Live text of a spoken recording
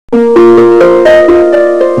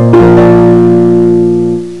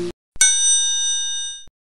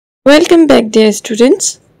Welcome back, dear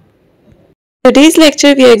students. In today's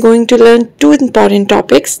lecture we are going to learn two important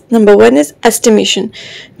topics. Number one is estimation.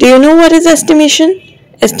 Do you know what is estimation?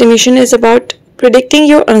 Estimation is about predicting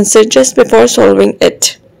your answer just before solving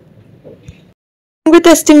it. With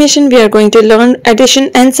estimation we are going to learn addition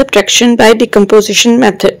and subtraction by decomposition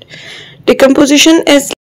method. Decomposition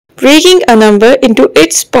is breaking a number into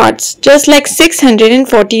its parts, just like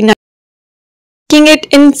 649. Making it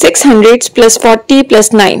in 600s plus 40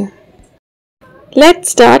 plus 9.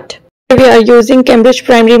 Let's start. We are using Cambridge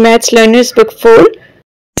Primary Maths Learners Book 4,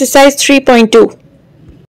 exercise 3.2.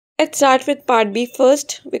 Let's start with part B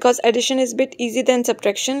first because addition is a bit easier than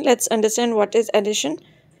subtraction. Let's understand what is addition.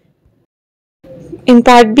 In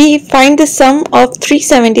part B, find the sum of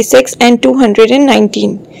 376 and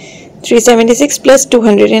 219. 376 plus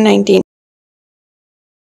 219.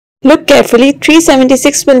 Look carefully,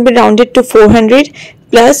 376 will be rounded to 400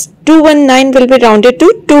 plus 219 will be rounded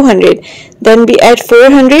to 200. Then we add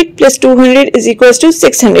 400 plus 200 is equals to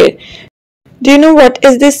 600. Do you know what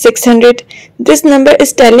is this 600? This number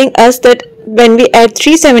is telling us that when we add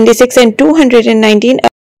 376 and 219,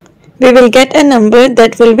 we will get a number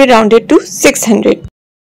that will be rounded to 600.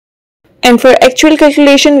 And for actual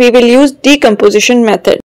calculation, we will use decomposition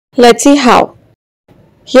method. Let's see how.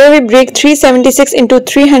 Here we break 376 into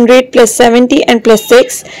 300 plus 70 and plus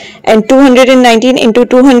 6 and 219 into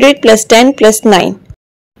 200 plus 10 plus 9.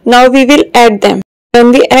 Now we will add them.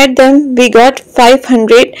 When we add them, we got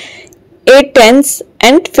 500, 8 tens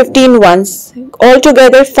and 15 ones.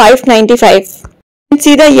 Altogether 595. You can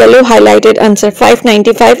see the yellow highlighted answer.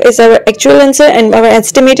 595 is our actual answer and our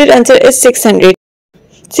estimated answer is 600.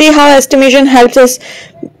 See how estimation helps us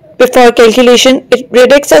before calculation. It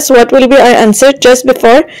predicts us what will be our answer just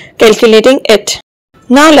before calculating it.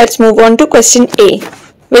 Now let's move on to question A,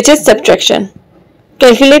 which is subtraction.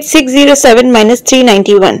 Calculate 607 minus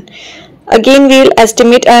 391. Again we will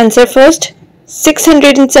estimate our answer first.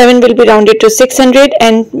 607 will be rounded to 600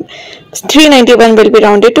 and 391 will be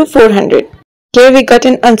rounded to 400. Here we got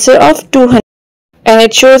an answer of 200 and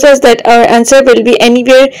it shows us that our answer will be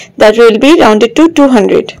anywhere that will be rounded to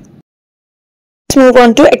 200. Let's move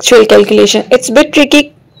on to actual calculation. It's a bit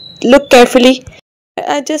tricky. Look carefully.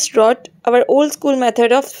 I just wrote our old school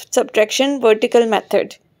method of subtraction, vertical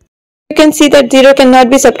method. You can see that 0 cannot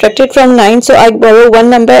be subtracted from 9, so I borrow one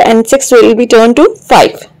number and 6 will be turned to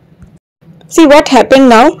 5. See what happened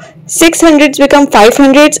now. 600s become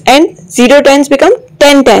 500s and 0 tens become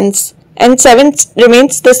 10 tens and 7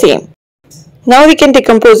 remains the same. Now we can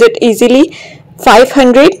decompose it easily.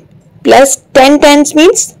 500 plus 10 tens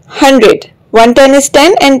means 100. 1 10 is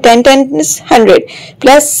 10 and 10 10 is 100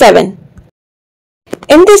 plus 7.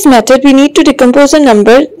 In this method, we need to decompose a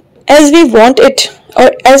number as we want it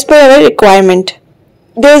or as per our requirement.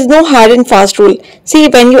 There is no hard and fast rule. See,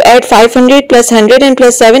 when you add 500 plus 100 and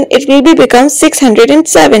plus 7, it will become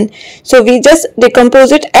 607. So we just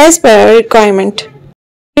decompose it as per our requirement.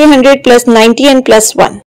 300 plus 90 and plus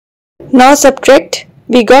 1. Now subtract,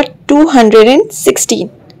 we got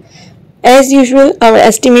 216. As usual, our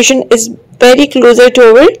estimation is very closer to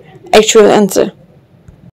our actual answer.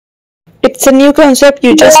 It's a new concept,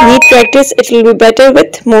 you just need practice. It will be better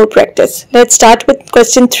with more practice. Let's start with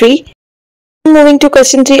question 3. Moving to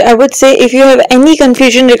question 3, I would say if you have any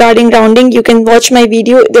confusion regarding rounding, you can watch my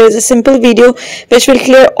video. There is a simple video which will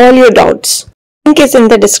clear all your doubts. Link is in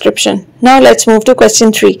the description. Now let's move to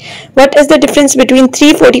question 3. What is the difference between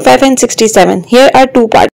 345 and 67? Here are two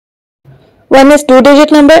parts. One is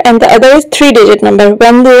 2-digit number and the other is 3-digit number.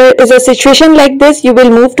 When there is a situation like this, you will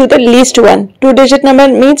move to the least one. 2-digit number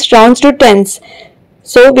means rounds to tens.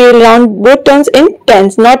 So we will round both terms in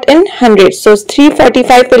tens, not in hundreds. So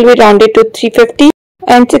 345 will be rounded to 350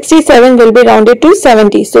 and 67 will be rounded to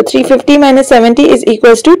 70. So 350 minus 70 is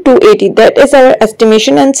equals to 280. That is our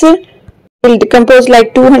estimation answer. We will decompose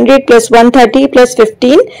like 200 plus 130 plus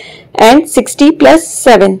 15 and 60 plus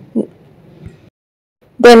 7.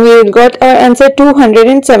 Then we got our answer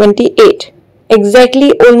 278.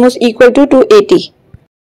 Exactly almost equal to 280.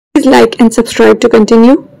 Please like and subscribe to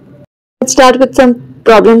continue. Let's start with some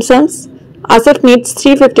problem sums. Asif needs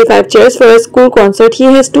 355 chairs for a school concert. He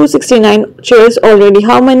has 269 chairs already.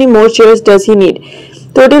 How many more chairs does he need?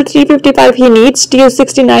 Total 355 he needs.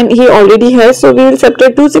 269 he already has. So we will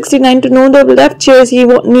subtract 269 to know the left chairs he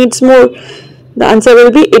needs more. The answer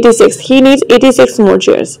will be 86. He needs 86 more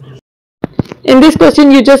chairs. In this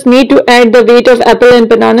question, you just need to add the weight of apple and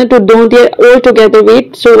banana to know their altogether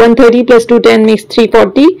weight. So 130 plus 210 makes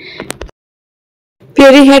 340.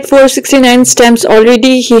 Pierre had 469 stamps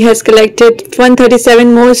already. He has collected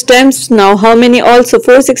 137 more stamps. Now how many also?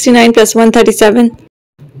 469 plus 137.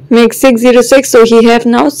 makes 606, so he have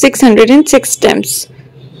now 606 stamps.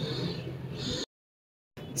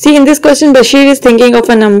 See, in this question, Bashir is thinking of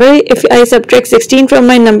a number. If I subtract 16 from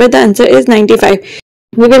my number, the answer is 95.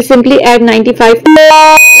 We will simply add 95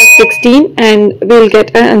 plus 16 and we'll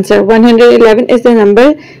get an answer. 111 is the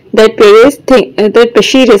number that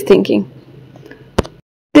Bashir is thinking.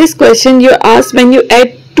 This question, you asked when you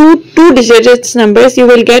add two digit numbers, you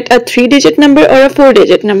will get a 3-digit number or a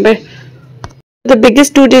 4-digit number. The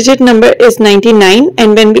biggest 2-digit number is 99,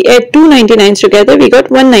 and when we add two 99s together, we got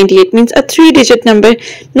 198, means a 3-digit number,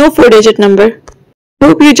 no 4-digit number.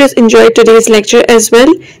 Hope you just enjoyed today's lecture as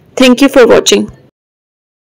well. Thank you for watching.